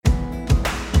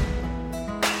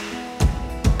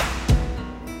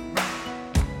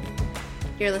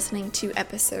You're listening to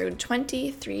episode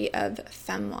 23 of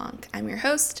FemWonk. I'm your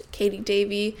host, Katie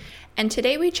Davey, and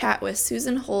today we chat with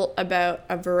Susan Holt about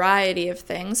a variety of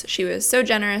things. She was so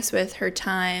generous with her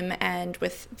time and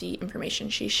with the information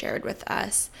she shared with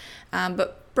us.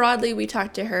 But broadly, we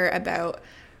talked to her about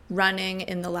running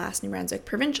in the last New Brunswick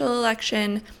provincial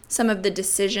election, some of the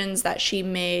decisions that she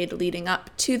made leading up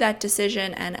to that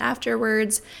decision and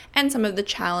afterwards, and some of the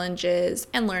challenges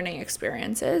and learning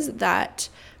experiences that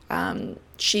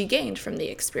she gained from the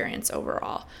experience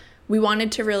overall. We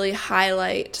wanted to really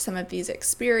highlight some of these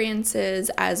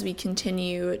experiences as we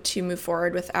continue to move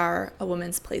forward with our A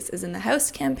Woman's Place is in the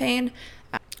House campaign.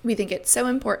 We think it's so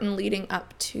important leading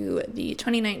up to the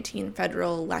 2019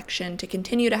 federal election to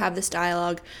continue to have this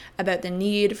dialogue about the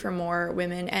need for more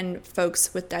women and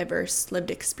folks with diverse lived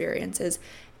experiences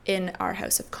in our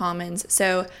House of Commons.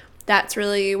 So that's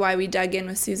really why we dug in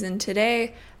with Susan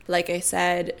today. Like I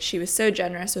said, she was so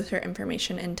generous with her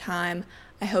information and time.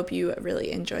 I hope you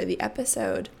really enjoy the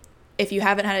episode. If you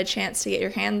haven't had a chance to get your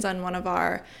hands on one of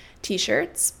our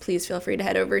t-shirts, please feel free to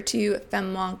head over to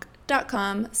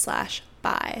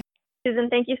femwonk.com/buy. Susan,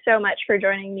 thank you so much for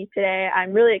joining me today.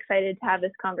 I'm really excited to have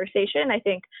this conversation. I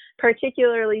think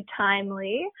particularly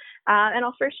timely. And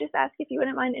I'll first just ask if you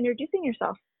wouldn't mind introducing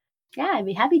yourself. Yeah, I'd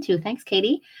be happy to. Thanks,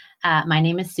 Katie. My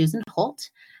name is Susan Holt.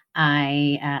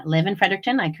 I live in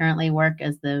Fredericton. I currently work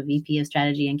as the VP of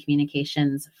Strategy and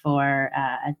Communications for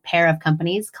a pair of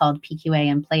companies called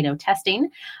PQA and Plato Testing.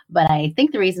 But I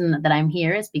think the reason that I'm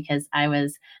here is because I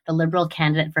was the Liberal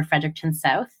candidate for Fredericton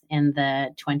South in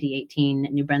the 2018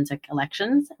 New Brunswick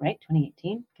elections, right?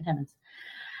 2018? Good heavens.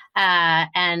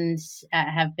 And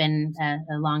have been a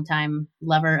longtime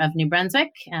lover of New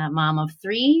Brunswick, mom of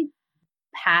three,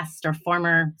 past or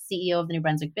former CEO of the New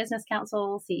Brunswick Business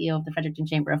Council, CEO of the Fredericton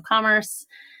Chamber of Commerce,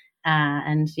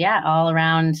 and all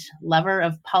around lover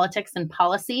of politics and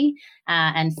policy,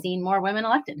 and seeing more women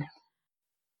elected.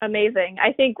 Amazing.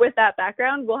 I think with that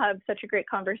background, we'll have such a great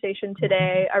conversation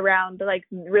today around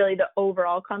really the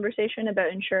overall conversation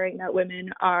about ensuring that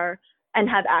women are and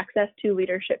have access to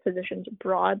leadership positions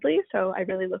broadly. So I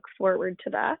really look forward to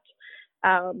that.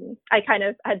 I kind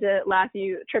of had to laugh.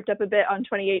 You tripped up a bit on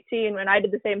 2018 when I did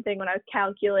the same thing when I was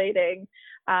calculating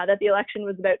that the election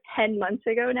was about 10 months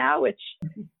ago now, which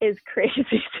is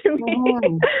crazy to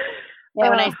me. Yeah,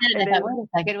 when I said it, I thought, wait a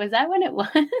second, was that when it was?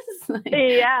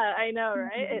 Yeah, I know,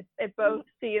 right? It both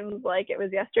seems like it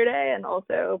was yesterday and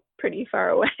also pretty far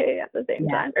away at the same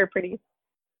time, or pretty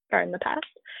far in the past.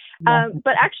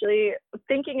 But actually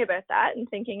thinking about that and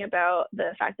thinking about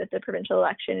the fact that the provincial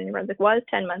election in New Brunswick was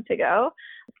 10 months ago,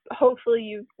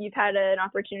 hopefully you've had an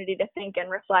opportunity to think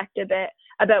and reflect a bit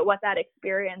about what that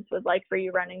experience was like for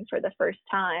you running for the first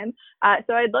time.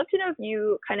 So I'd love to know if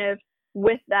you kind of,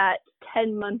 with that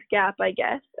 10-month gap, I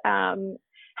guess,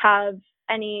 have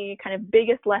any kind of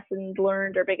biggest lessons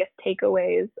learned or biggest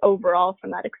takeaways overall from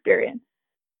that experience.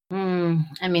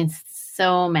 I mean,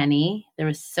 so many. There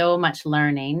was so much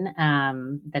learning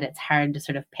that it's hard to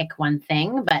sort of pick one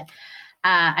thing. But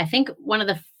I think one of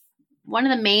the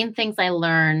main things I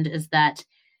learned is that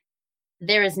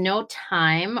there is no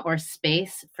time or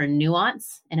space for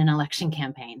nuance in an election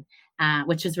campaign,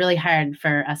 which was really hard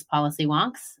for us policy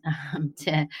wonks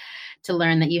to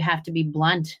learn that you have to be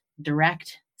blunt,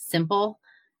 direct, simple.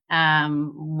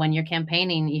 When you're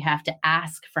campaigning, you have to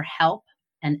ask for help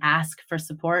and ask for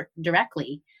support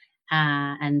directly.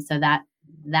 And so that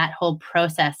whole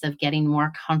process of getting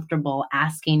more comfortable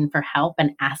asking for help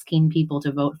and asking people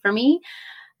to vote for me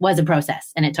was a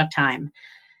process, and it took time.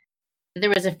 There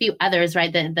was a few others,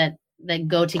 right, that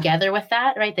go together with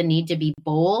that, right? The need to be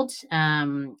bold,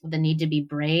 the need to be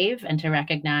brave, and to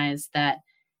recognize that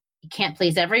you can't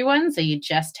please everyone. So you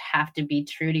just have to be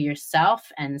true to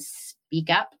yourself and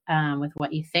speak up with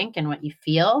what you think and what you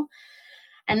feel.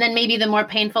 And then maybe the more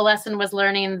painful lesson was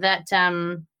learning that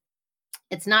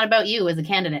it's not about you as a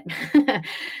candidate,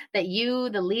 that you,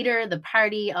 the leader, the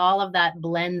party, all of that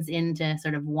blends into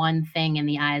sort of one thing in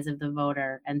the eyes of the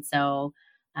voter. And so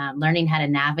learning how to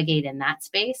navigate in that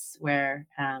space where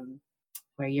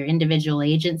your individual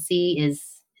agency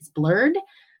is blurred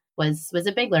was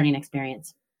a big learning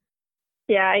experience.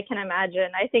 Yeah, I can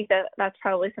imagine. I think that's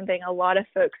probably something a lot of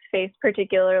folks face,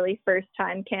 particularly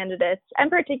first-time candidates,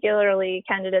 and particularly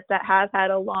candidates that have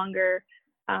had a longer,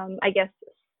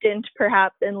 stint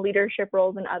perhaps in leadership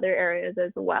roles in other areas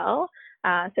as well.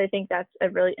 So I think that's a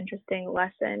really interesting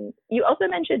lesson. You also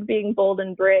mentioned being bold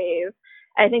and brave.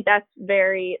 I think that's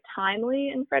very timely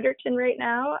in Fredericton right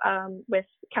now with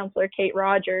Councillor Kate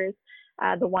Rogers,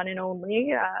 the one and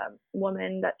only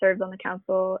woman that serves on the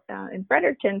council in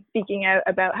Fredericton, speaking out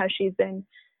about how she's been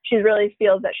she really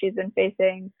feels that she's been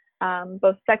facing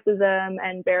both sexism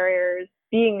and barriers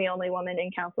being the only woman in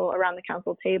council around the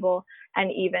council table,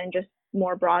 and even just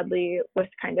more broadly with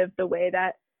kind of the way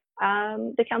that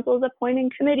the council is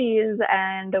appointing committees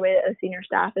and the way that the senior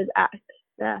staff is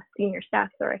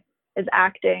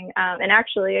acting. And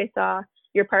actually, I saw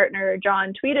your partner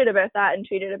John tweeted about that and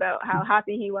tweeted about how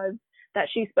happy he was that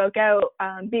she spoke out,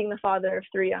 being the father of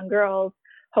 3 young girls,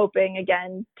 hoping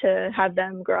again to have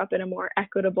them grow up in a more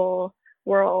equitable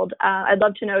world. I'd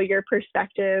love to know your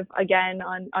perspective again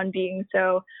on being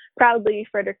so proudly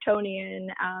Frederictonian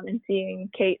and seeing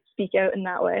Kate speak out in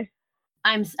that way.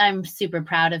 I'm super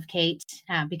proud of Kate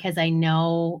because I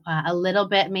know a little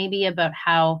bit maybe about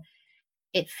how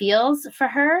it feels for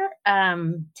her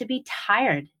to be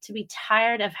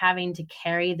tired of having to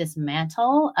carry this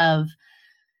mantle of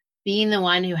being the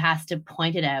one who has to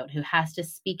point it out, who has to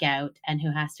speak out, and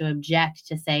who has to object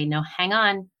to say, no, hang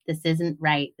on, this isn't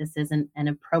right. This isn't an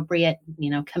appropriate,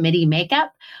 committee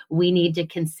makeup. We need to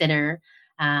consider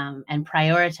and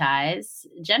prioritize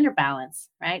gender balance,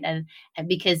 right? And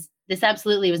because this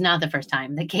absolutely was not the first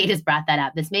time that Kate has brought that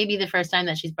up. This may be the first time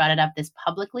that she's brought it up this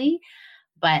publicly,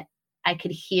 but I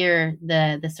could hear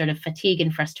the sort of fatigue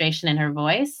and frustration in her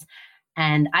voice.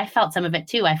 And I felt some of it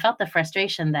too. I felt the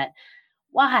frustration that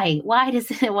why does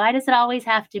it always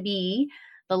have to be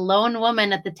the lone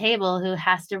woman at the table who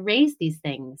has to raise these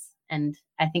things? And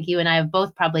I think you and I have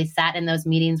both probably sat in those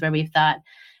meetings where we've thought,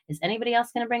 is anybody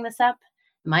else going to bring this up?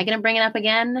 Am I going to bring it up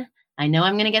again? I know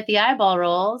I'm going to get the eyeball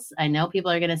rolls. I know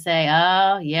people are going to say,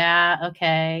 oh yeah,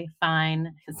 okay,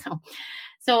 fine.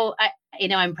 So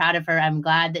I'm proud of her. I'm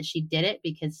glad that she did it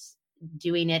because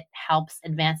doing it helps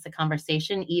advance the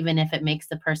conversation, even if it makes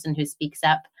the person who speaks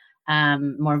up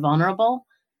more vulnerable.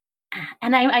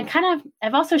 And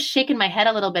I've also shaken my head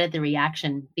a little bit at the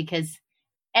reaction, because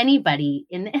anybody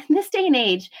in this day and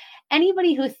age,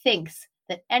 anybody who thinks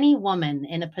that any woman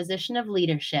in a position of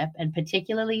leadership, and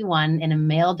particularly one in a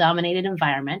male-dominated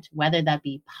environment, whether that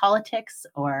be politics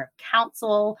or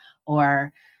council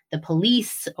or the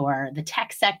police or the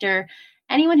tech sector,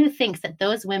 anyone who thinks that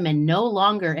those women no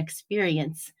longer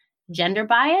experience gender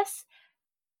bias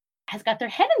has got their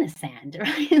head in the sand,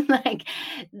 right? Like,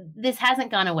 this hasn't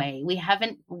gone away. We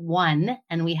haven't won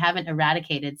and we haven't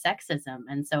eradicated sexism.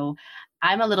 And so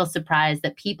I'm a little surprised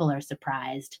that people are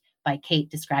surprised by Kate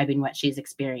describing what she's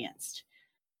experienced.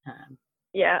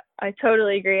 Yeah, I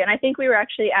totally agree. And I think we were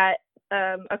actually at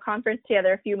a conference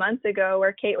together a few months ago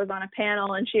where Kate was on a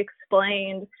panel and she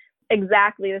explained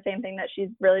exactly the same thing that she's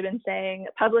really been saying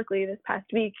publicly this past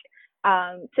week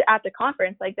at the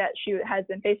conference, like that she has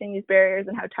been facing these barriers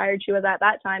and how tired she was at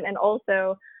that time. And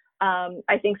also,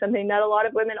 I think something that a lot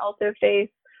of women also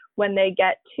face when they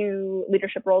get to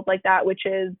leadership roles like that, which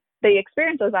is they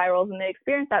experience those eye rolls and they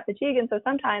experience that fatigue. And so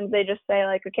sometimes they just say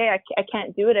like, okay, I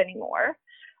can't do it anymore.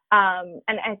 And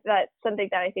that's something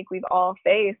that I think we've all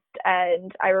faced.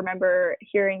 And I remember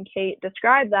hearing Kate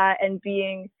describe that and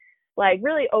being like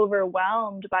really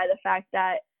overwhelmed by the fact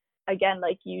that, again,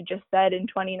 like you just said, in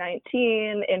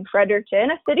 2019 in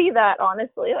Fredericton, a city that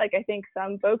honestly, like I think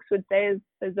some folks would say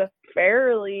is a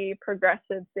fairly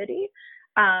progressive city,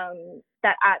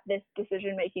 that at this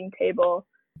decision-making table,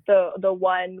 the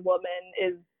one woman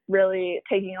is really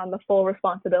taking on the full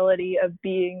responsibility of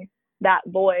being that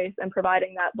voice and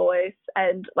providing that voice.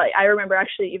 And like, I remember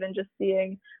actually even just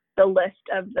seeing the list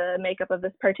of the makeup of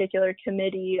this particular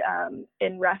committee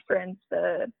in reference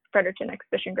the Fredericton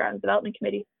Exhibition Grounds Development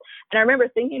Committee. And I remember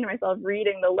thinking to myself,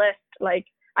 reading the list, like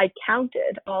I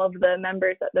counted all of the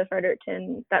members that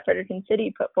Fredericton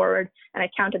City put forward, and I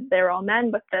counted they were all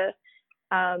men, but the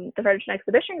Fredericton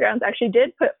Exhibition Grounds actually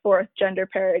did put forth gender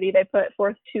parity. They put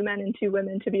forth 2 men and 2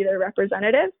 women to be their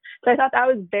representatives. So I thought that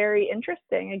was very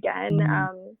interesting again,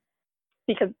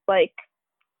 because like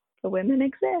the women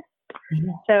exist.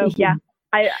 So yeah,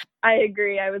 I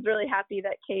agree. I was really happy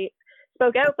that Kate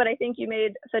spoke out, but I think you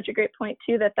made such a great point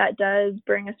too, that does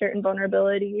bring a certain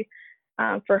vulnerability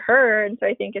for her. And so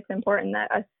I think it's important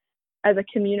that us as a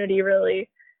community really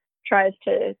tries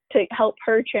to help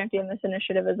her champion this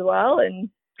initiative as well and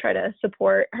try to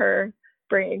support her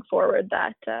bringing forward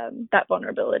that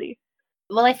vulnerability.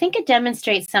 Well, I think it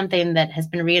demonstrates something that has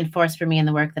been reinforced for me in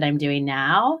the work that I'm doing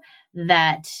now,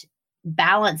 that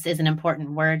balance is an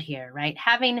important word here, right?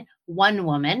 Having one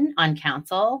woman on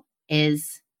council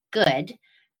is good,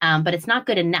 but it's not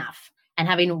good enough. And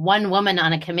having one woman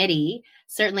on a committee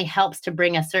certainly helps to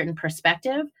bring a certain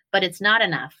perspective, but it's not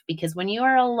enough, because when you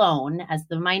are alone as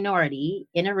the minority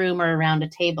in a room or around a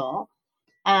table,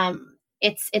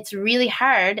 it's really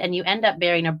hard, and you end up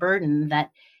bearing a burden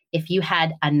that if you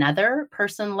had another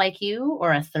person like you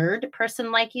or a third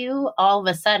person like you, all of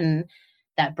a sudden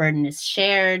that burden is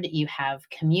shared, you have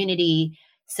community.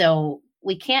 So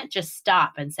we can't just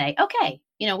stop and say, okay,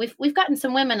 we've gotten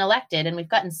some women elected and we've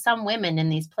gotten some women in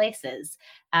these places.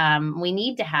 We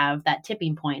need to have that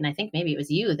tipping point. And I think maybe it was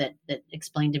you that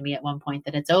explained to me at one point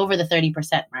that it's over the 30%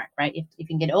 mark, right? If you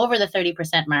can get over the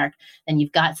 30% mark, then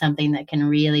you've got something that can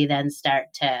really then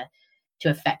start to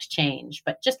affect change.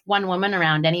 But just one woman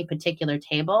around any particular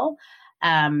table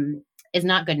is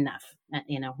not good enough.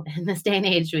 In this day and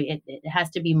age, it has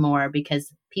to be more,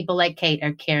 because people like Kate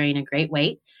are carrying a great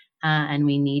weight, and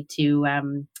we need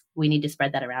to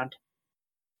spread that around.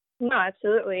 No,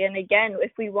 absolutely. And again,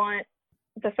 if we want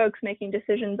the folks making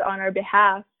decisions on our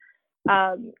behalf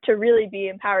to really be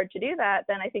empowered to do that,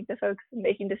 then I think the folks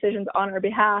making decisions on our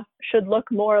behalf should look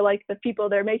more like the people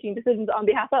they're making decisions on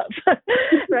behalf of,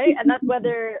 right? And that's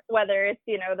whether it's,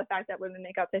 the fact that women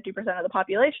make up 50% of the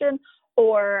population,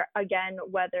 or again,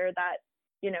 whether that,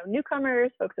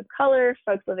 newcomers, folks of color,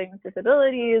 folks living with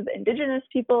disabilities, Indigenous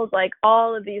peoples, like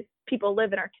all of these people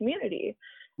live in our community.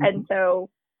 Mm-hmm. And so,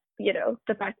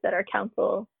 the fact that our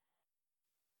council,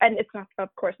 and it's not, of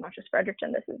course, not just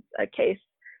Fredericton, this is a case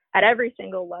at every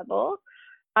single level.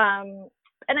 And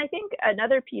I think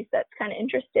another piece that's kind of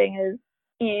interesting is,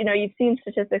 you've seen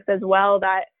statistics as well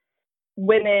that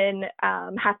women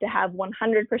have to have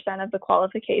 100% of the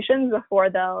qualifications before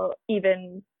they'll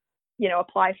even,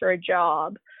 apply for a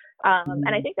job.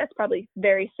 And I think that's probably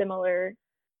very similar,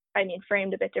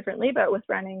 framed a bit differently, but with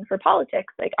running for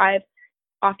politics. Like, I've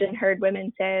often heard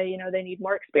women say, they need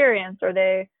more experience, or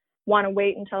they want to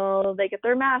wait until they get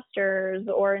their master's,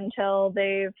 or until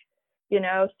they've,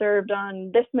 served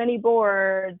on this many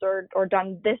boards, or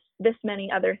done this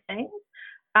many other things.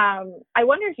 I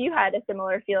wonder if you had a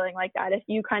similar feeling like that, if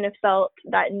you kind of felt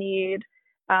that need,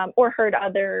 or heard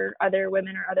other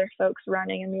women or other folks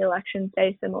running in the election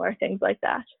say similar things like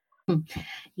that.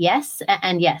 Yes,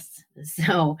 and yes.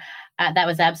 So that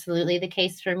was absolutely the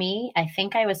case for me. I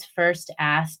think I was first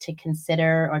asked to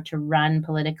consider or to run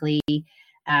politically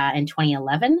in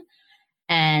 2011,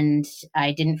 and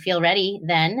I didn't feel ready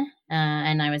then.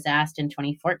 And I was asked in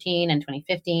 2014 and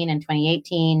 2015 and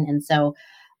 2018. And so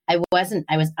I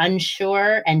was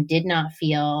unsure and did not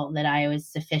feel that I was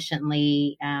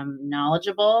sufficiently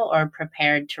knowledgeable or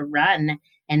prepared to run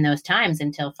in those times,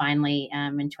 until finally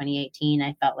in 2018,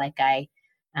 I felt like I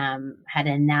had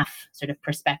enough sort of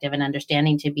perspective and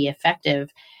understanding to be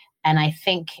effective. And I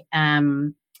think I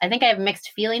have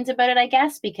mixed feelings about it, I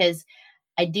guess, because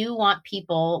I do want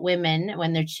people, women,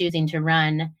 when they're choosing to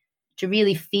run, to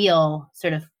really feel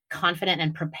sort of confident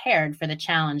and prepared for the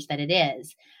challenge that it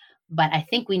is. But I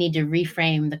think we need to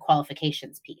reframe the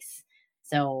qualifications piece.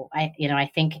 So I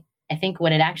think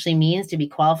what it actually means to be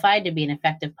qualified to be an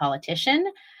effective politician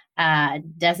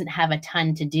doesn't have a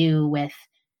ton to do with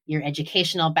your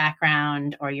educational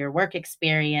background or your work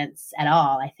experience at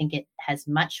all. I think it has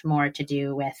much more to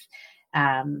do with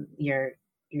your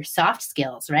soft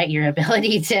skills, right? Your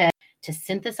ability to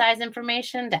synthesize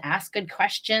information, to ask good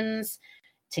questions,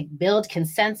 to build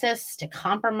consensus, to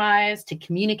compromise, to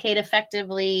communicate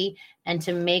effectively, and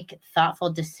to make thoughtful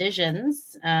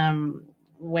decisions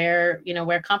where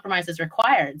compromise is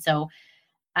required. So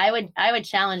I would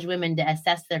challenge women to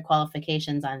assess their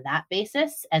qualifications on that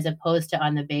basis, as opposed to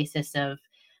on the basis of,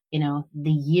 the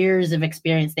years of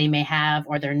experience they may have,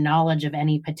 or their knowledge of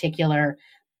any particular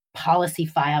policy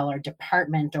file or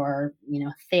department or,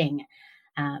 thing.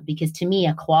 Because to me,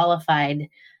 a qualified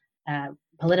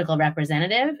political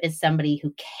representative is somebody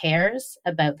who cares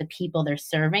about the people they're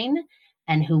serving,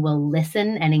 and who will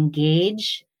listen and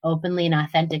engage openly and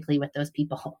authentically with those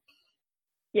people.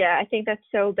 Yeah, I think that's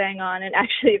so bang on. And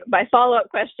actually, my follow-up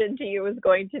question to you was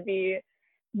going to be,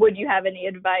 would you have any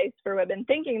advice for women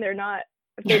thinking they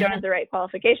don't have the right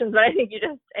qualifications? But I think you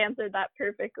just answered that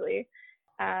perfectly.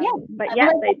 But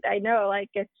yes, I know, like,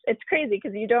 it's crazy,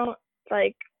 because you don't,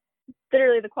 like,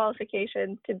 literally the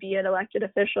qualifications to be an elected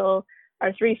official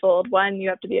are threefold. 1, you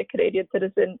have to be a Canadian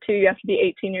citizen. 2, you have to be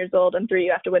 18 years old. And 3,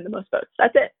 you have to win the most votes.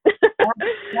 That's it.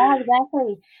 Yeah,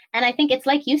 exactly. And I think it's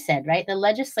like you said, right? The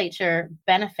legislature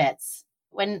benefits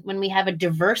when we have a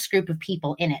diverse group of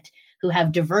people in it who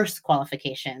have diverse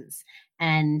qualifications.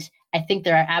 And I think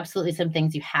there are absolutely some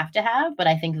things you have to have, but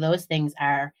I think those things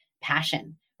are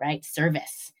passion, right?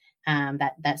 Service,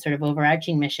 that sort of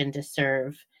overarching mission to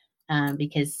serve.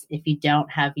 Because if you don't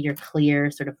have your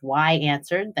clear sort of why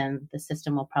answered, then the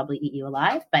system will probably eat you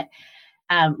alive. But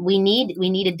we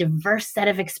need a diverse set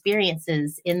of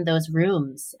experiences in those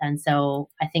rooms. And so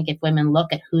I think if women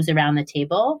look at who's around the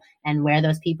table and where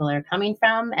those people are coming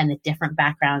from and the different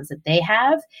backgrounds that they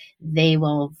have, they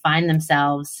will find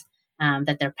themselves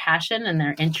that their passion and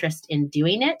their interest in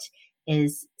doing it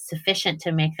is sufficient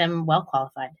to make them well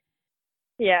qualified.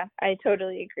 Yeah, I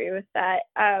totally agree with that.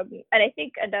 And I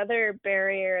think another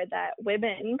barrier that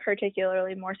women,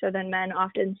 particularly more so than men,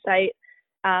 often cite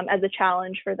as a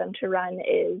challenge for them to run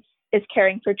is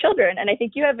caring for children. And I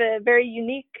think you have a very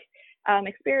unique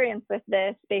experience with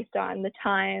this based on the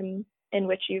time in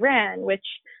which you ran,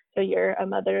 so you're a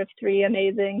mother of 3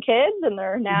 amazing kids, and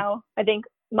they're now, I think,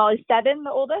 Molly's 7, the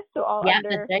oldest, so all under.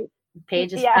 That's right.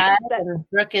 Paige is 5, and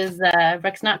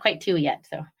Brooke's not quite 2 yet,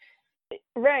 so.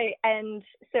 Right. And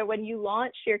so when you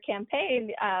launched your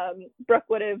campaign, Brooke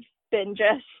would have been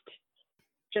just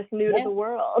new to the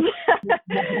world.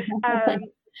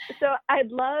 So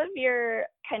I'd love your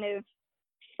kind of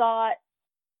thought.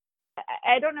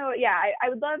 I don't know. Yeah, I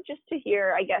would love just to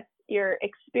hear, I guess, your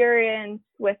experience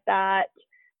with that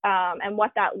and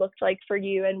what that looked like for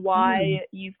you and why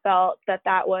you felt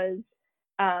that was,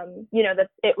 that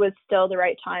it was still the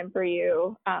right time for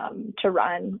you to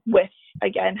run with,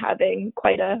 again, having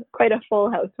quite a full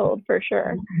household for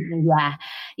sure. Yeah.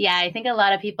 I think a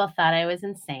lot of people thought I was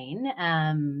insane.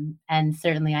 And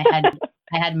certainly I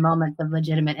had moments of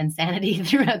legitimate insanity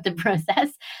throughout the process.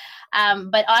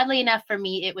 But oddly enough, for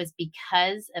me, it was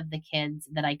because of the kids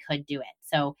that I could do it.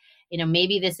 So,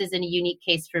 maybe this is a unique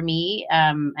case for me.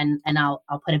 And I'll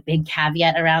put a big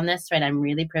caveat around this, right? I'm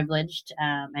really privileged.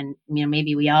 And,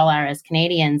 maybe we all are as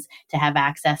Canadians to have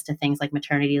access to things like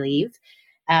maternity leave.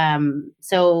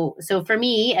 So for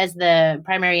me, as the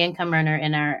primary income earner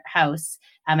in our house,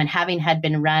 and having had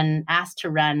been asked to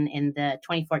run in the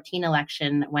 2014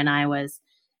 election when I was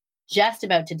just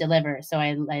about to deliver. So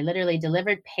I literally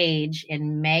delivered Paige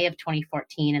in May of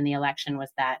 2014, and the election was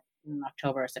that in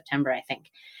October or September, I think.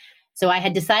 So I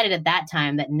had decided at that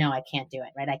time that no, I can't do it,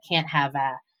 right? I can't have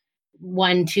a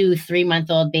 1, 2,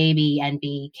 3-month-old baby and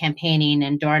be campaigning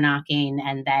and door knocking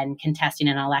and then contesting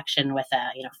an election with a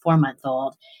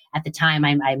 4-month-old. At the time,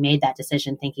 I made that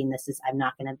decision thinking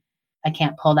I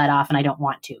can't pull that off, and I don't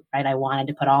want to, right? I wanted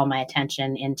to put all my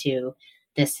attention into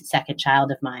this second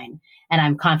child of mine. And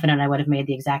I'm confident I would have made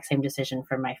the exact same decision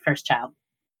for my first child.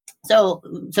 So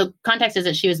context is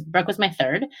that Brooke was my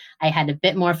third. I had a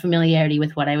bit more familiarity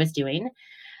with what I was doing.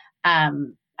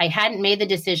 I hadn't made the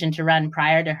decision to run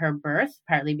prior to her birth,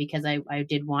 partly because I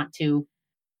did want to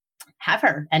have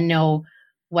her and know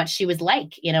what she was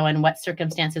like, and what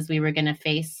circumstances we were going to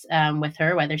face with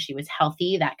her, whether she was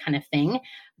healthy, that kind of thing,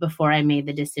 before I made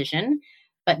the decision.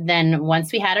 But then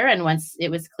once we had her, and once it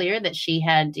was clear that she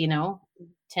had,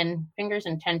 10 fingers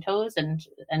and 10 toes,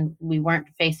 and we weren't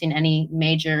facing any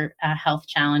major health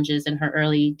challenges in her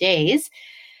early days,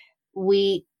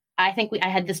 I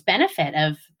had this benefit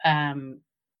of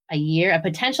a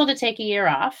potential to take a year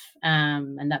off,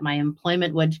 and that my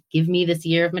employment would give me this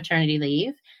year of maternity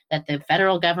leave, that the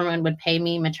federal government would pay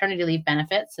me maternity leave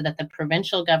benefits, so that the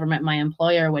provincial government, my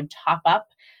employer, would top up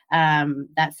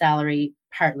that salary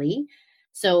partly.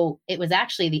 So it was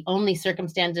actually the only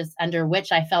circumstances under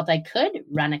which I felt I could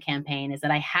run a campaign, is that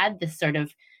I had this sort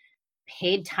of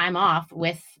paid time off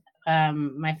with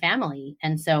my family.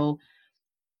 And so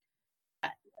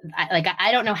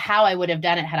I don't know how I would have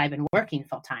done it had I been working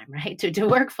full time, right? To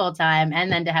work full time and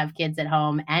then to have kids at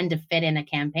home and to fit in a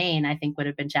campaign, I think would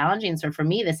have been challenging. So for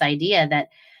me, this idea that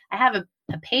I have a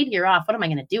paid year off, what am I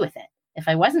going to do with it? If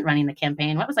I wasn't running the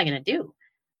campaign, what was I going to do?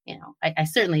 I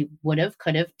certainly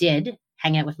could have, did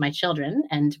hang out with my children,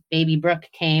 and baby Brooke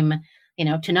came,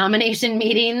 to nomination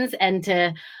meetings and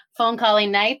to phone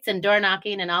calling nights and door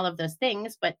knocking and all of those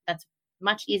things. But that's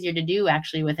much easier to do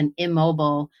actually with an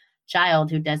immobile child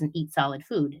who doesn't eat solid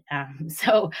food.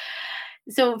 So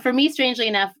for me, strangely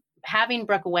enough, having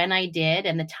Brooke when I did,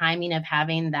 and the timing of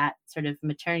having that sort of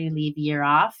maternity leave year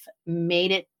off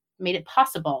made it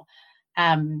possible.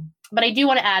 But I do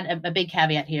want to add a big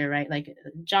caveat here, right? Like,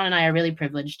 John and I are really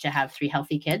privileged to have 3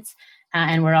 healthy kids.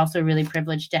 And we're also really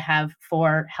privileged to have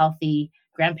 4 healthy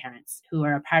grandparents who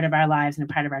are a part of our lives and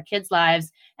a part of our kids'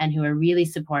 lives, and who are really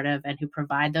supportive and who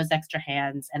provide those extra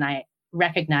hands. And I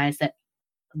recognize that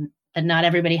not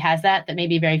everybody has that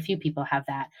maybe very few people have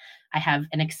that. I have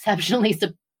an exceptionally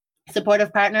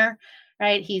supportive partner,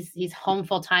 right? He's home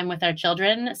full time with our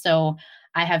children. So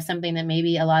I have something that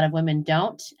maybe a lot of women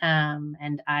don't.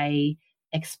 And I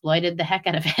exploited the heck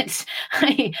out of it.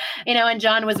 And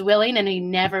John was willing, and he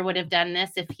never would have done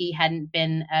this if he hadn't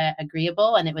been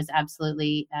agreeable. And it was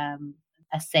absolutely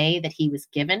a say that he was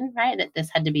given, right? That this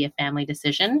had to be a family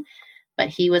decision. but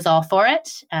he was all for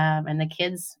it. And the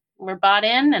kids were bought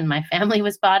in and my family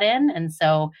was bought in. And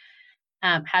so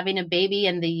having a baby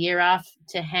and the year off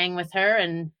to hang with her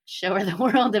and show her the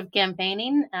world of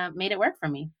campaigning made it work for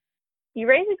me. You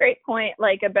raise a great point,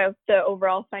 like about the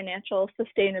overall financial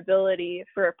sustainability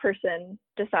for a person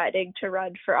deciding to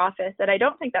run for office. And I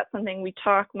don't think that's something we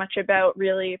talk much about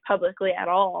really publicly at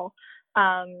all.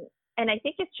 And I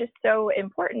think it's just so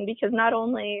important because not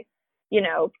only, you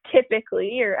know, typically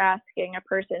you're asking a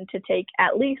person to take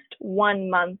at least 1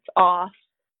 month off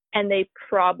and they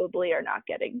probably are not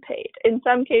getting paid. In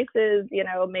some cases, you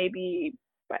know, maybe,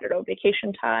 I don't know,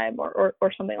 vacation time or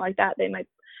something like that, they might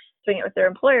swing it with their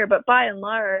employer. But by and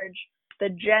large, the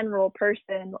general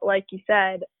person, like you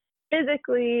said,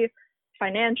 physically,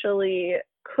 financially,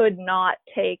 could not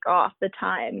take off the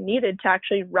time needed to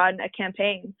actually run a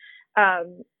campaign. I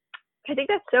think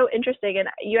that's so interesting. And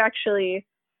you actually,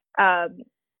 I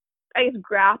guess,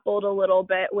 grappled a little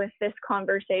bit with this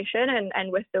conversation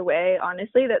and with the way,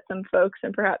 honestly, that some folks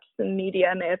and perhaps the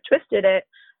media may have twisted it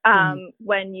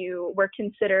when you were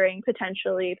considering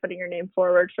potentially putting your name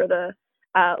forward for the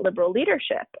Liberal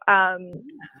leadership. I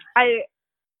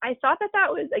thought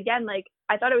that was, again, like,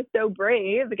 I thought it was so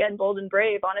brave, again, bold and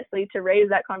brave, honestly, to raise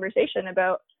that conversation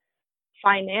about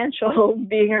financial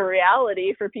being a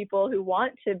reality for people who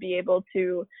want to be able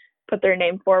to put their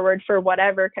name forward for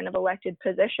whatever kind of elected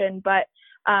position. But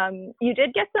you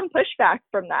did get some pushback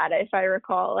from that, if I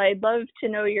recall. I'd love to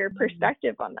know your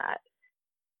perspective on that.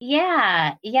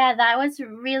 Yeah, that was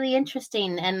really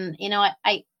interesting. And, you know,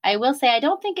 I will say, I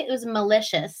don't think it was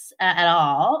malicious at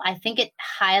all. I think it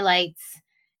highlights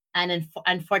an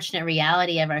unfortunate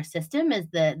reality of our system is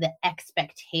the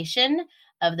expectation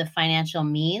of the financial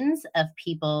means of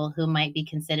people who might be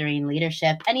considering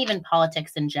leadership and even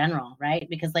politics in general, right?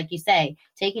 Because like you say,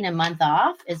 taking a month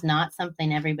off is not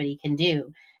something everybody can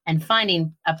do. And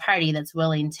finding a party that's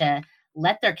willing to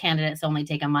let their candidates only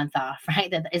take a month off, right?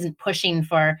 That isn't pushing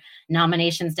for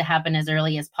nominations to happen as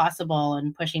early as possible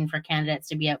and pushing for candidates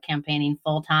to be out campaigning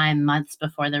full time months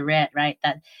before the writ, right?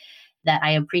 That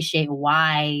I appreciate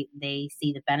why they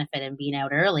see the benefit in being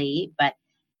out early, but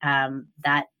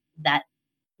that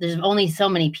there's only so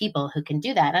many people who can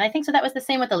do that. And I think so that was the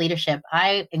same with the leadership.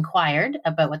 I inquired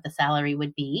about what the salary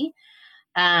would be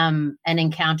and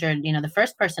encountered, you know, the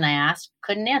first person I asked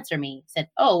couldn't answer me, said,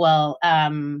 oh, well,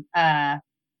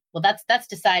 that's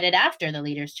decided after the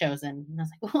leader's chosen. And I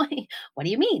was like, what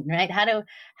do you mean, right? How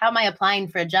am I applying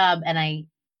for a job and I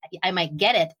might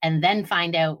get it and then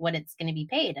find out what it's going to be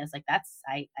paid? I was like, let's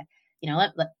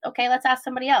ask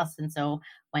somebody else. And so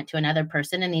went to another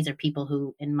person. And these are people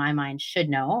who, in my mind, should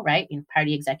know, right? You know,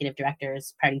 party executive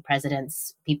directors, party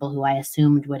presidents, people who I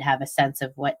assumed would have a sense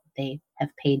of what they have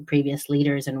paid previous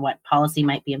leaders and what policy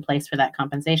might be in place for that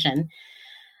compensation.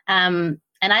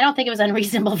 And I don't think it was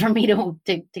unreasonable for me to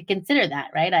consider that,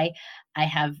 right? I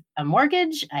have a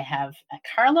mortgage, I have a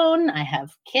car loan, I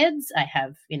have kids, I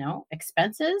have, you know,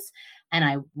 expenses. And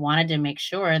I wanted to make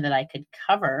sure that I could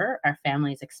cover our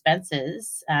family's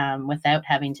expenses without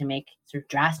having to make sort of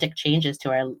drastic changes to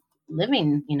our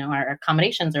living, you know, our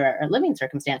accommodations or our living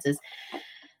circumstances.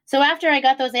 So after I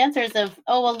got those answers of,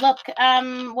 oh, well, look,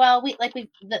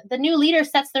 the new leader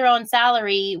sets their own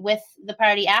salary with the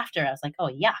party after. I was like, oh,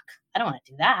 yuck, I don't want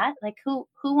to do that. Like, who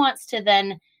wants to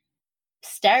then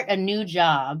start a new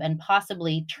job and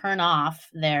possibly turn off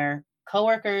their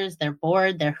coworkers, their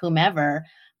board, their whomever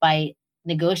by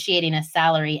negotiating a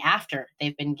salary after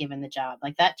they've been given the job?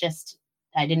 Like that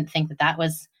I didn't think that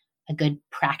was a good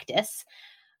practice.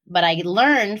 But I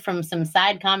learned from some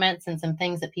side comments and some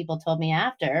things that people told me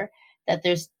after that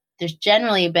there's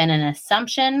generally been an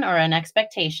assumption or an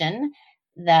expectation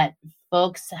that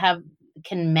folks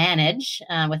can manage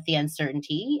with the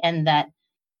uncertainty, and that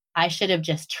I should have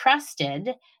just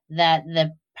trusted that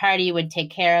the party would take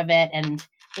care of it. And,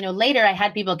 you know, later I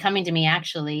had people coming to me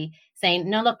actually saying,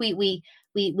 no, look, we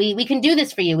can do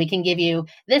this for you. We can give you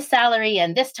this salary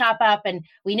and this top up. And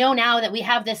we know now that we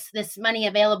have this money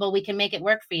available, we can make it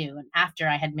work for you. And after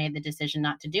I had made the decision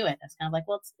not to do it, I was kind of like,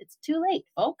 well, it's too late,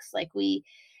 folks. Like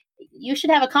you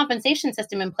should have a compensation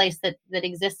system in place that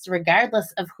exists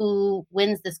regardless of who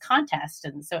wins this contest.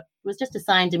 And so it was just a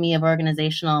sign to me of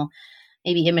organizational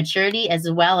maybe immaturity,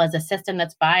 as well as a system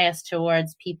that's biased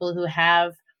towards people who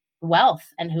have wealth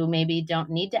and who maybe don't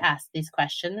need to ask these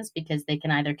questions because they can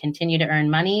either continue to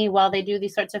earn money while they do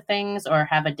these sorts of things or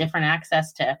have a different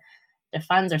access to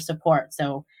funds or support.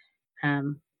 So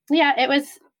it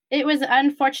was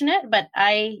unfortunate, but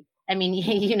I mean,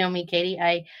 you know me, Katie,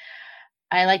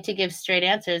 I like to give straight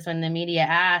answers when the media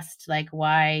asked, like,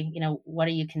 why, what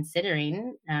are you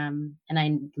considering? And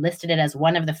I listed it as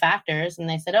one of the factors. And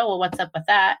they said, oh, well, what's up with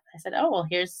that? I said, oh, well,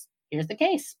 here's the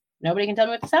case. Nobody can tell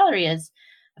me what the salary is.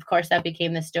 Of course, that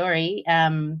became the story.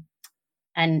 And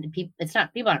people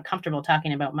aren't comfortable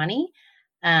talking about money.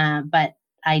 But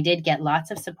I did get lots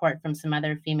of support from some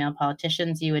other female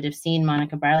politicians. You would have seen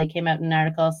Monica Barley came out in an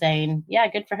article saying, yeah,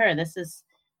 good for her. This is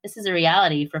a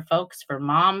reality for folks, for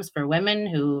moms, for women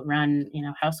who run,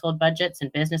 household budgets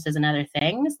and businesses and other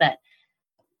things, that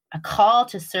a call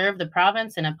to serve the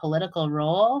province in a political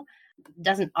role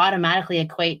doesn't automatically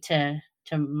equate to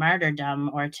martyrdom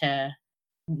or to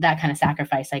that kind of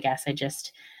sacrifice, I guess.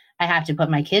 I have to put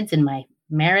my kids and my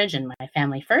marriage and my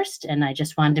family first. And I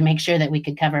just wanted to make sure that we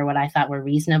could cover what I thought were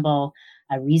reasonable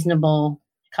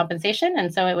compensation.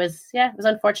 And so it was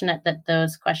unfortunate that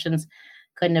those questions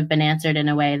couldn't have been answered in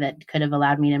a way that could have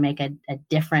allowed me to make a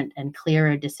different and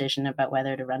clearer decision about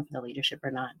whether to run for the leadership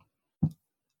or not.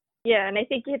 Yeah, and I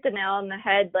think you hit the nail on the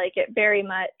head. Like, it very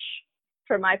much,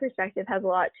 from my perspective, has a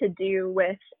lot to do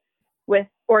with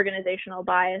organizational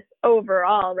bias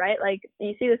overall, right? Like,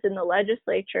 you see this in the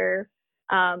legislature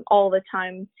all the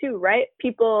time too, right?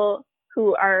 People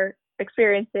who are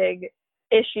experiencing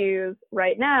issues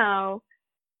right now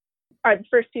are the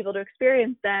first people to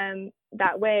experience them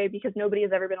that way because nobody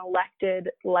has ever been elected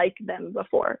like them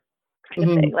before, kind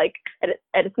of thing. Like, and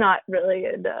it's not really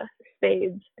in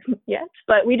spades yet,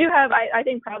 but we do have, I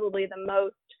think, probably the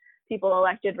most people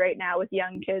elected right now with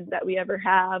young kids that we ever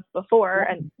have before,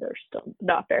 and they're still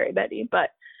not very many, but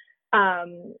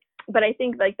I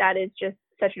think, like, that is just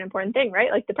such an important thing,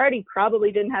 right? Like, the party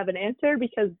probably didn't have an answer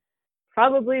because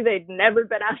probably they'd never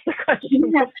been asked the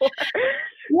question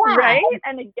before, right?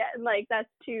 And again, like, that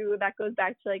goes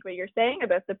back to, like, what you're saying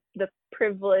about the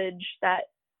privilege that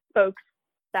folks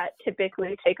that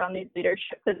typically take on these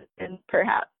leadership positions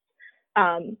perhaps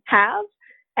have.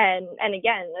 And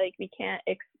again, like, we can't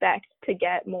expect to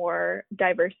get more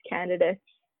diverse candidates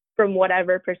from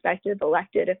whatever perspective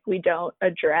elected if we don't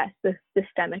address the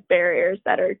systemic barriers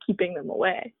that are keeping them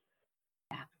away.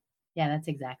 Yeah, that's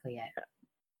exactly it.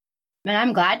 And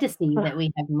I'm glad to see that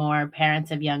we have more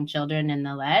parents of young children in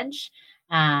the ledge.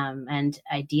 And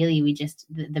ideally,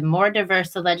 the more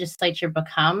diverse the legislature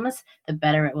becomes, the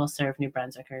better it will serve New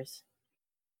Brunswickers.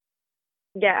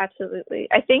 Yeah, absolutely.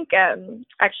 I think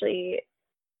actually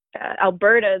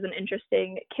Alberta is an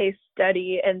interesting case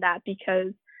study in that,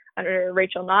 because under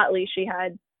Rachel Notley, she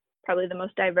had probably the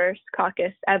most diverse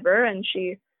caucus ever, and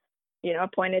she,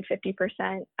 appointed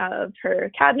 50% of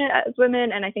her cabinet as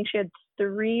women, and I think she had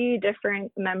 3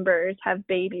 different members have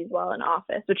babies while in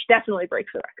office, which definitely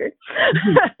breaks the record.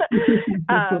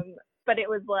 But it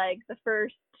was like the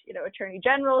first, attorney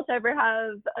general to ever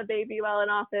have a baby while in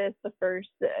office, the first,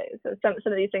 so some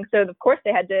of these things. So of course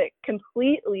they had to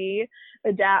completely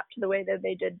adapt to the way that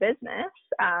they did business,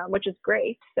 which is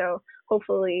great. So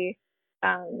hopefully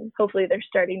they're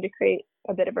starting to create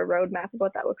a bit of a roadmap of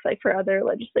what that looks like for other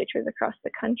legislatures across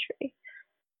the country.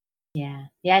 Yeah.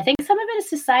 I think some of it is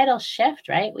societal shift,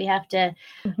 right? We have to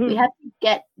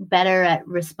get better at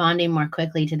responding more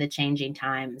quickly to the changing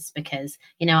times, because,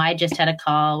 I just had a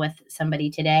call with somebody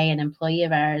today, an employee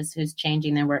of ours, who's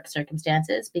changing their work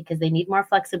circumstances because they need more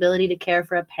flexibility to care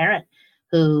for a parent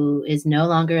who is no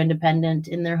longer independent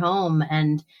in their home.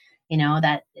 And,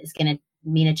 that is going to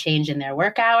mean a change in their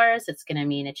work hours. It's going to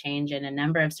mean a change in a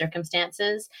number of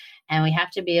circumstances. And we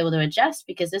have to be able to adjust,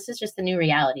 because this is just the new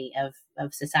reality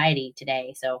of society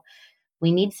today. So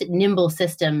we need nimble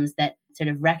systems that sort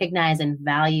of recognize and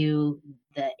value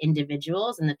the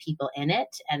individuals and the people in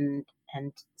it, and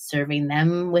serving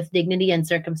them with dignity and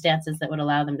circumstances that would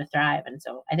allow them to thrive. And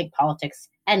so I think politics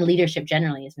and leadership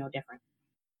generally is no different.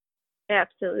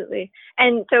 Absolutely.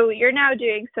 And so you're now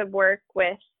doing some work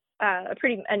with a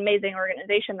pretty amazing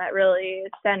organization that really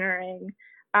is centering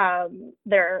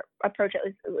their approach, at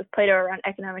least with Plato, around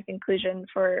economic inclusion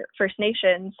for First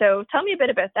Nations. So tell me a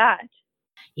bit about that.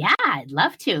 Yeah, I'd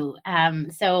love to.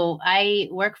 So I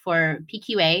work for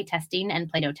PQA Testing and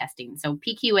Plato Testing. So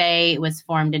PQA was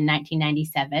formed in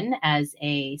 1997 as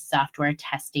a software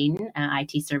testing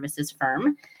IT services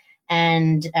firm,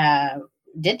 and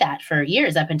did that for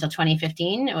years up until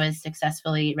 2015. It was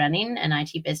successfully running an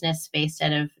IT business based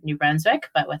out of New Brunswick,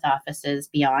 but with offices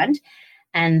beyond.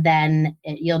 And then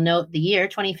you'll note the year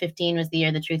 2015 was the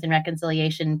year the Truth and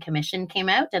Reconciliation Commission came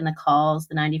out, and the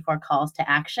 94 calls to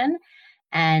action.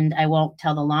 And I won't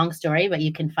tell the long story, but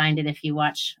you can find it if you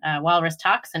watch Walrus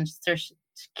Talks and search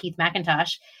Keith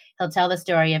McIntosh. He'll tell the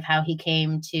story of how he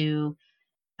came to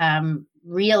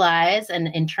realize and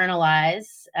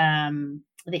internalize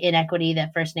the inequity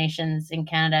that First Nations in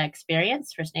Canada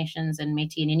experience, First Nations and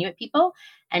Métis and Inuit people,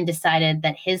 and decided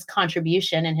that his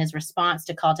contribution and his response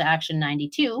to Call to Action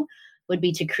 92 would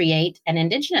be to create an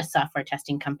Indigenous software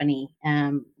testing company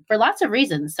for lots of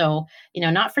reasons. So,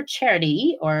 not for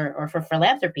charity or for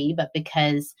philanthropy, but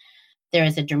because there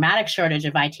is a dramatic shortage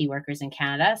of IT workers in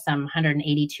Canada, some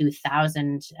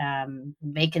 182,000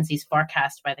 vacancies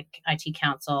forecast by the IT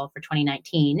Council for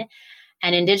 2019.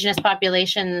 And Indigenous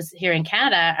populations here in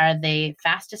Canada are the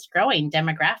fastest growing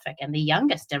demographic and the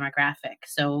youngest demographic.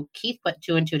 So Keith put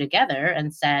two and two together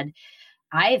and said,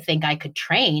 I think I could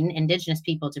train Indigenous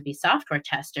people to be software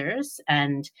testers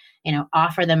and,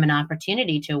 offer them an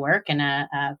opportunity to work in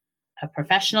a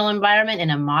professional environment in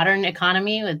a modern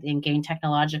economy and gain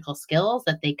technological skills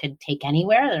that they could take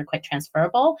anywhere that are quite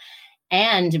transferable,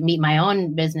 and meet my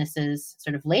own business's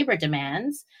sort of labor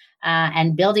demands.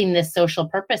 And building this social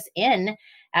purpose in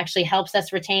actually helps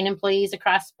us retain employees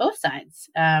across both sides.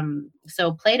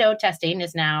 So Plato Testing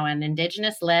is now an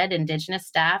Indigenous-led, Indigenous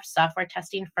staffed software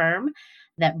testing firm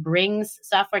that brings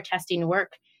software testing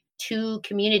work to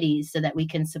communities so that we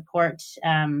can support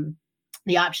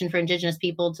the option for Indigenous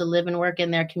people to live and work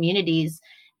in their communities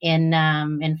in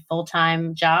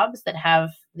full-time jobs that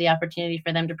have the opportunity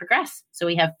for them to progress. So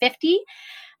we have 50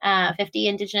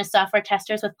 Indigenous software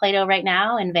testers with Plato right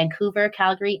now in Vancouver,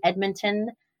 Calgary,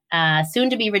 Edmonton, soon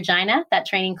to be Regina. That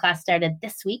training class started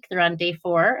this week. They're on day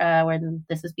 4 when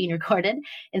this is being recorded,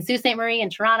 in Sault Ste. Marie, in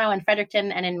Toronto, in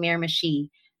Fredericton, and in Miramichi.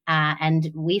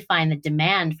 And we find the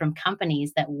demand from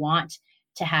companies that want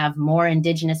to have more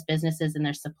Indigenous businesses in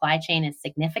their supply chain is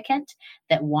significant,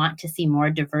 that want to see more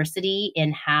diversity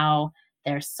in how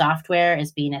their software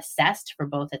is being assessed for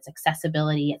both its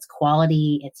accessibility, its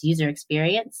quality, its user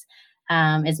experience,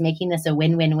 is making this a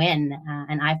win-win-win.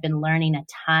 And I've been learning a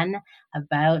ton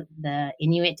about the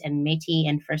Inuit and Métis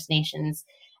and First Nations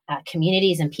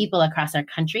communities and people across our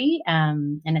country.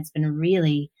 And it's been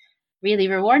really, really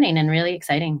rewarding and really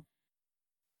exciting.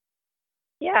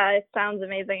 Yeah, it sounds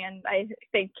amazing. And I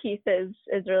think Keith is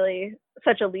really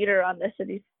such a leader on this. And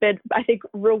he's been, I think,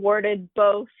 rewarded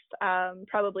both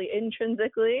probably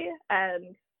intrinsically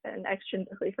and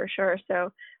extrinsically for sure.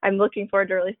 So I'm looking forward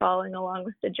to really following along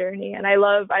with the journey. And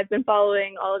I've been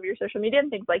following all of your social media and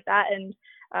things like that. And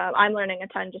I'm learning a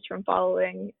ton just from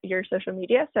following your social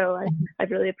media. So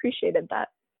I've really appreciated that.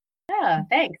 Yeah,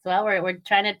 thanks. Well, we're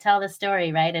trying to tell the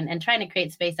story, right? And trying to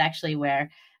create space actually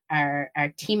where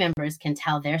our team members can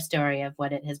tell their story of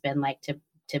what it has been like to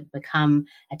become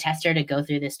a tester, to go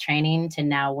through this training, to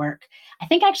now work. I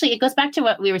think actually it goes back to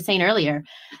what we were saying earlier.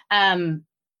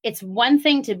 It's one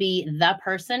thing to be the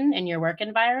person in your work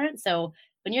environment. So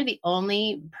when you're the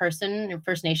only person,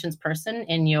 First Nations person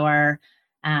in your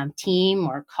team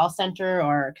or call center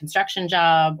or construction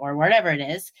job or whatever it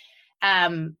is,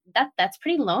 that's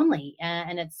pretty lonely,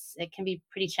 and it can be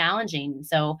pretty challenging.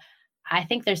 So I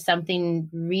think there's something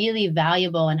really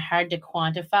valuable and hard to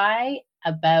quantify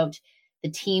about the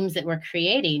teams that we're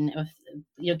creating, of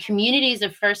communities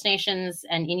of First Nations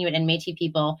and Inuit and Métis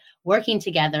people working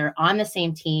together on the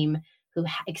same team, who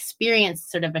experience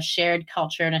sort of a shared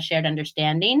culture and a shared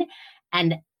understanding,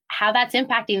 and how that's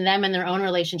impacting them in their own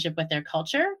relationship with their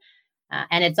culture.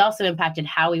 And it's also impacted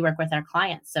how we work with our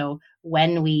clients. So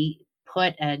when we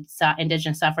put an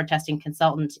Indigenous software testing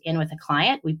consultant in with a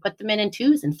client, we put them in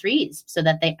 2s and 3s so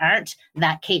that they aren't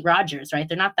that Kate Rogers, right?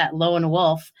 They're not that lone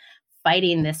wolf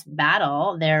fighting this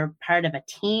battle. They're part of a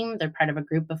team. They're part of a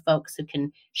group of folks who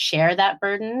can share that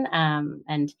burden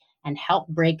and help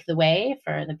break the way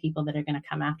for the people that are going to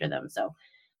come after them. So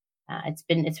it's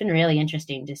been really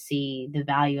interesting to see the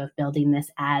value of building this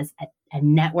as a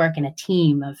network and a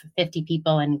team of 50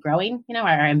 people and growing. Our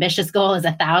ambitious goal is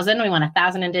 1,000. We want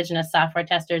 1,000 Indigenous software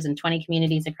testers in 20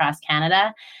 communities across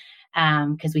Canada,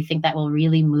 because we think that will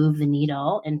really move the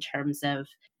needle in terms of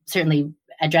certainly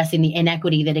addressing the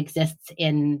inequity that exists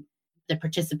in the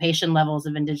participation levels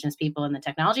of Indigenous people in the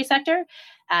technology sector,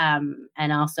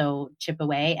 and also chip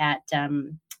away at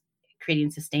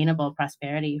creating sustainable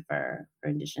prosperity for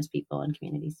Indigenous people and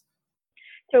communities.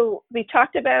 So we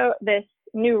talked about this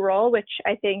new role, which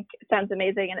I think sounds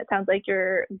amazing, and it sounds like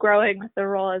you're growing with the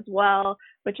role as well,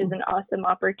 which is an awesome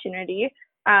opportunity.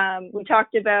 We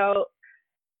talked about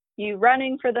you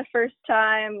running for the first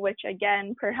time, which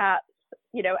again, perhaps,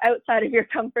 outside of your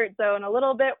comfort zone a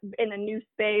little bit, in a new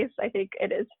space. I think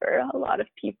it is for a lot of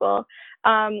people.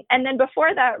 And then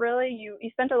before that, really, you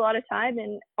spent a lot of time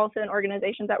also in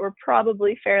organizations that were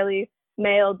probably fairly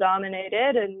male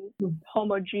dominated and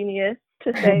homogeneous,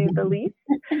 to say the least.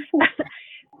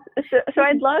 So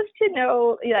I'd love to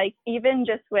know, like, even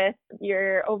just with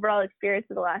your overall experience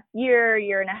of the last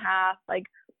year and a half, like,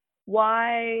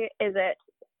 why is it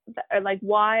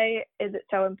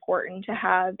so important to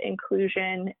have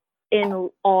inclusion in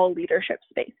all leadership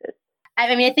spaces?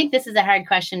 I mean, I think this is a hard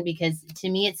question because to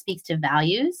me, it speaks to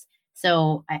values.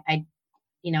 So I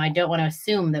don't want to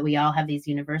assume that we all have these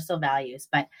universal values,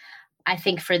 but I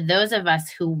think for those of us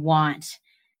who want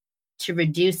to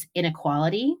reduce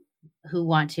inequality, who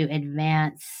want to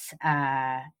advance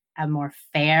a more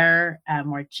fair, a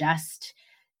more just,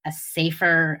 a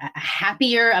safer, a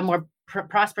happier, a more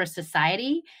prosperous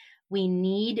society, we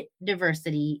need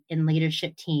diversity in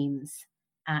leadership teams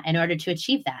in order to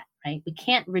achieve that, right? We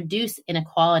can't reduce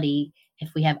inequality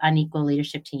if we have unequal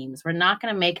leadership teams. We're not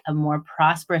going to make a more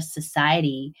prosperous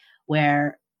society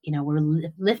where,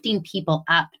 we're lifting people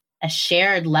up a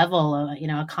shared level,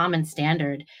 a common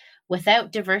standard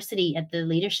without diversity at the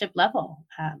leadership level.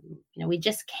 We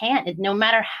just can't, no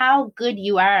matter how good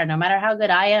you are, no matter how good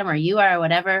I am or you are or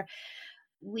whatever,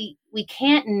 we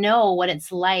can't know what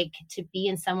it's like to be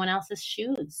in someone else's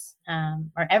shoes,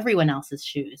 or everyone else's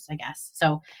shoes, I guess.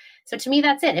 So to me,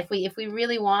 that's it. If we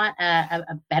really want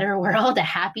a better world, a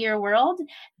happier world,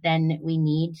 then we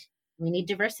need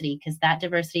diversity, because that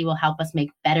diversity will help us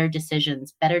make better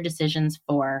decisions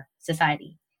for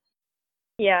society.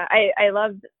 Yeah, I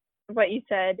love what you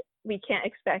said. We can't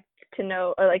expect to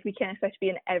know, or like, we can't expect to be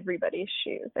in everybody's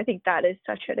shoes. I think that is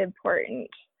such an important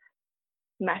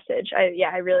message.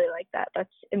 I really like that.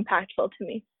 That's impactful to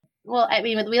me. Well, I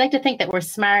mean, we like to think that we're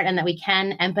smart and that we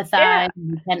can empathize,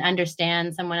 and we can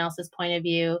understand someone else's point of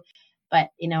view. But,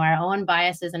 our own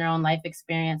biases and our own life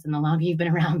experience, and the longer you've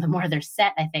been around, the more they're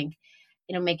set, I think,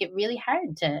 make it really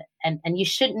hard to, and you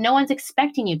should, no one's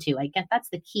expecting you to. I guess that's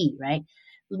the key, right?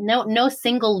 No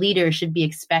single leader should be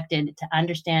expected to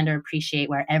understand or appreciate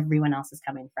where everyone else is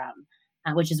coming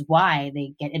from, which is why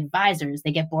they get advisors,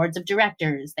 they get boards of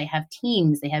directors, they have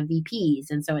teams, they have VPs.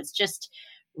 And so it's just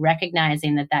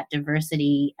recognizing that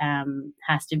diversity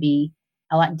has to be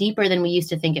a lot deeper than we used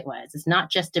to think it was. It's not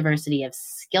just diversity of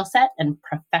skill set and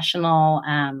professional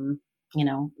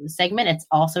segment. It's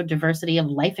also diversity of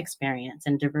life experience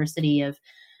and diversity of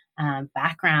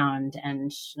background,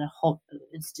 and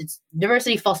it's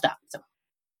diversity full stop. So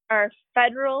our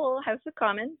federal House of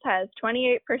Commons has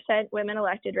 28% women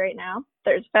elected right now.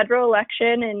 There's federal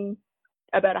election in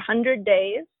about 100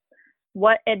 days.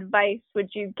 What advice would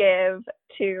you give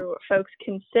to folks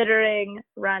considering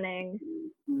running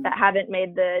that haven't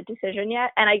made the decision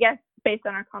yet? And I guess based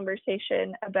on our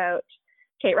conversation about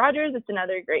Kate Rogers, it's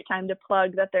another great time to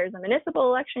plug that there's a municipal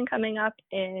election coming up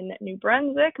in New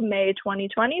Brunswick, May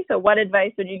 2020. So what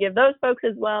advice would you give those folks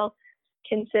as well,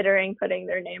 considering putting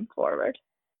their name forward?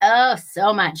 Oh,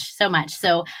 so much.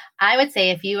 So I would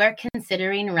say if you are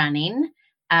considering running,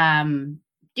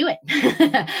 do it.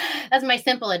 That's my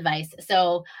simple advice.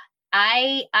 So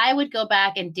I would go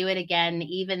back and do it again,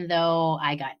 even though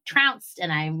I got trounced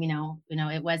and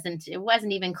it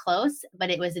wasn't even close,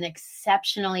 but it was an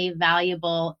exceptionally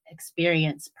valuable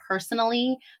experience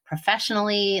personally,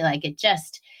 professionally.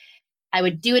 I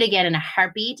would do it again in a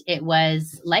heartbeat. It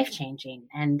was life-changing,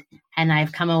 and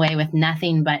I've come away with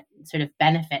nothing but sort of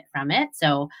benefit from it.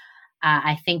 So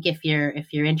I think if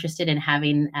you're interested in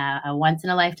having a once in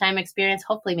a lifetime experience,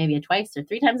 hopefully maybe a twice or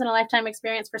three times in a lifetime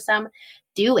experience for some,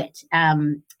 do it.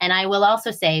 And I will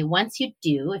also say, once you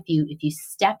do, if you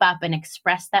step up and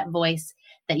express that voice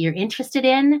that you're interested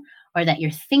in, or that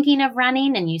you're thinking of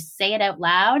running, and you say it out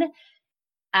loud,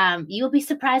 you'll be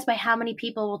surprised by how many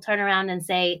people will turn around and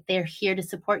say they're here to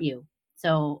support you.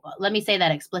 So let me say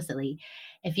that explicitly.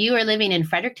 If you are living in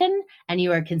Fredericton and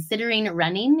you are considering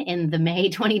running in the May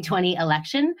 2020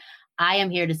 election, I am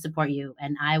here to support you,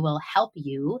 and I will help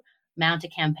you mount a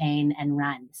campaign and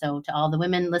run. So to all the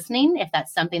women listening, if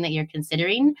that's something that you're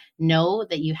considering, know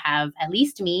that you have at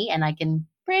least me, and I can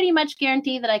pretty much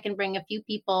guarantee that I can bring a few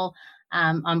people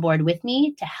on board with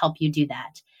me to help you do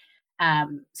that.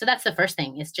 So that's the first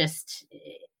thing. It's just,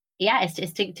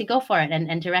 it's to go for it,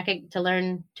 and to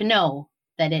learn to know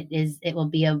that it will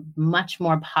be a much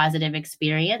more positive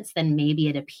experience than maybe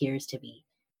it appears to be.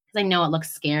 Because I know it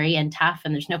looks scary and tough,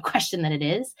 and there's no question that it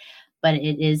is, but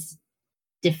it is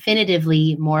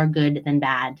definitively more good than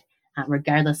bad,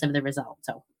 regardless of the result.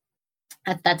 So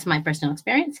that's my personal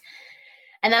experience.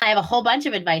 And then I have a whole bunch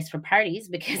of advice for parties,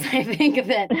 because I think if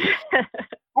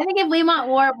we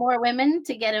want more women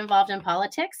to get involved in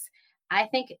politics, I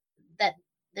think that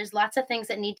there's lots of things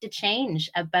that need to change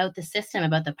about the system,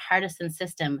 about the partisan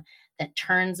system that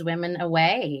turns women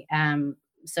away.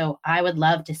 So I would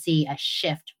love to see a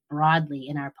shift broadly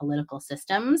in our political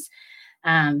systems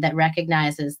that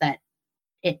recognizes that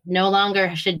it no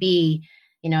longer should be,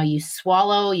 you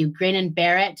swallow, you grin and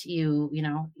bear it, you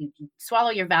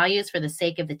swallow your values for the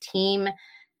sake of the team.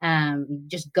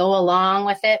 Just go along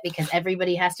with it because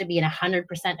everybody has to be in 100%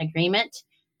 agreement.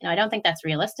 I don't think that's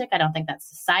realistic. I don't think that's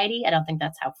society. I don't think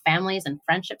that's how families and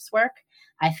friendships work.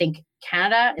 I think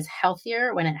Canada is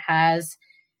healthier when it has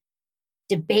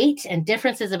debate and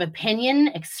differences of opinion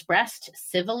expressed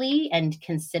civilly and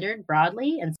considered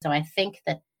broadly. And so I think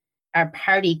that our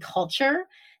party culture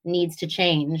needs to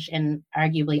change in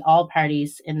arguably all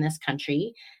parties in this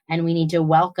country. And we need to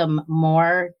welcome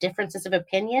more differences of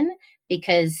opinion,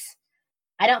 because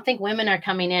I don't think women are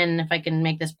coming in, if I can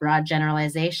make this broad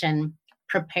generalization,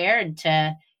 prepared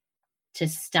to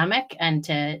stomach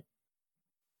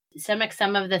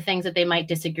some of the things that they might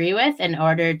disagree with in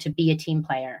order to be a team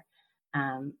player.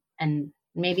 And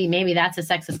maybe that's a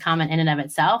sexist comment in and of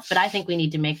itself, but I think we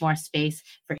need to make more space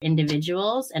for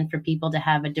individuals and for people to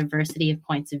have a diversity of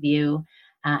points of view.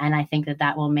 And I think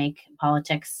that will make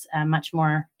politics a much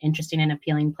more interesting and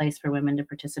appealing place for women to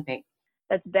participate.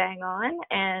 That's bang on.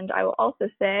 And I will also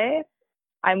say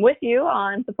I'm with you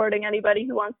on supporting anybody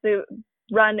who wants to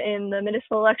run in the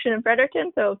municipal election in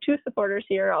Fredericton. So 2 supporters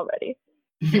here already.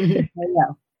 There you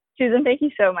go. Susan, thank you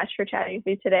so much for chatting with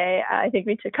me today. I think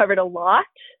we covered a lot.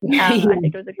 I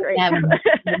think it was a great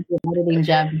editing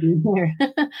job to be here.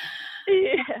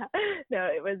 Yeah, no,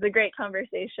 it was a great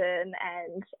conversation.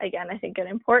 And again, I think an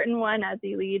important one as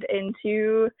we lead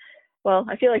into, well,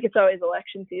 I feel like it's always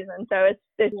election season, so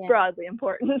it's broadly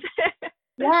important.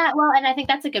 Yeah, well, and I think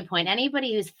that's a good point.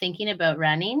 Anybody who's thinking about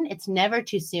running, it's never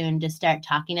too soon to start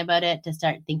talking about it, to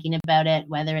start thinking about it,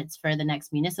 whether it's for the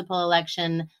next municipal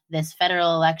election, this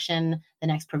federal election, the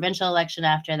next provincial election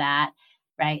after that,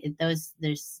 right? There's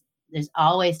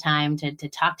always time to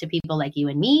talk to people like you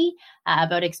and me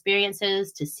about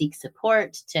experiences, to seek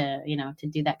support, to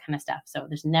do that kind of stuff. So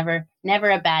there's never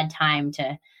a bad time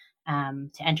to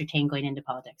entertain going into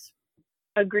politics.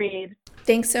 Agreed.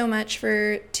 Thanks so much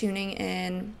for tuning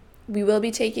in. We will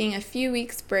be taking a few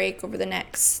weeks break over the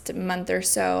next month or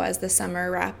so as the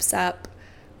summer wraps up.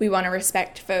 We want to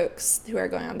respect folks who are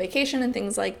going on vacation and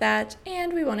things like that,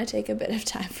 and we want to take a bit of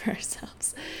time for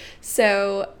ourselves.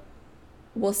 So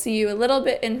we'll see you a little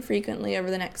bit infrequently over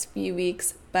the next few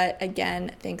weeks, but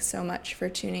again, thanks so much for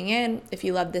tuning in. If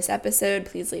you loved this episode,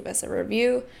 please leave us a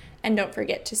review, and don't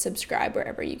forget to subscribe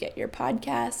wherever you get your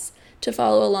podcasts. To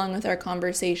follow along with our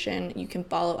conversation, you can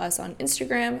follow us on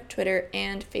Instagram, Twitter,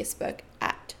 and Facebook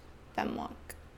at FemWonk.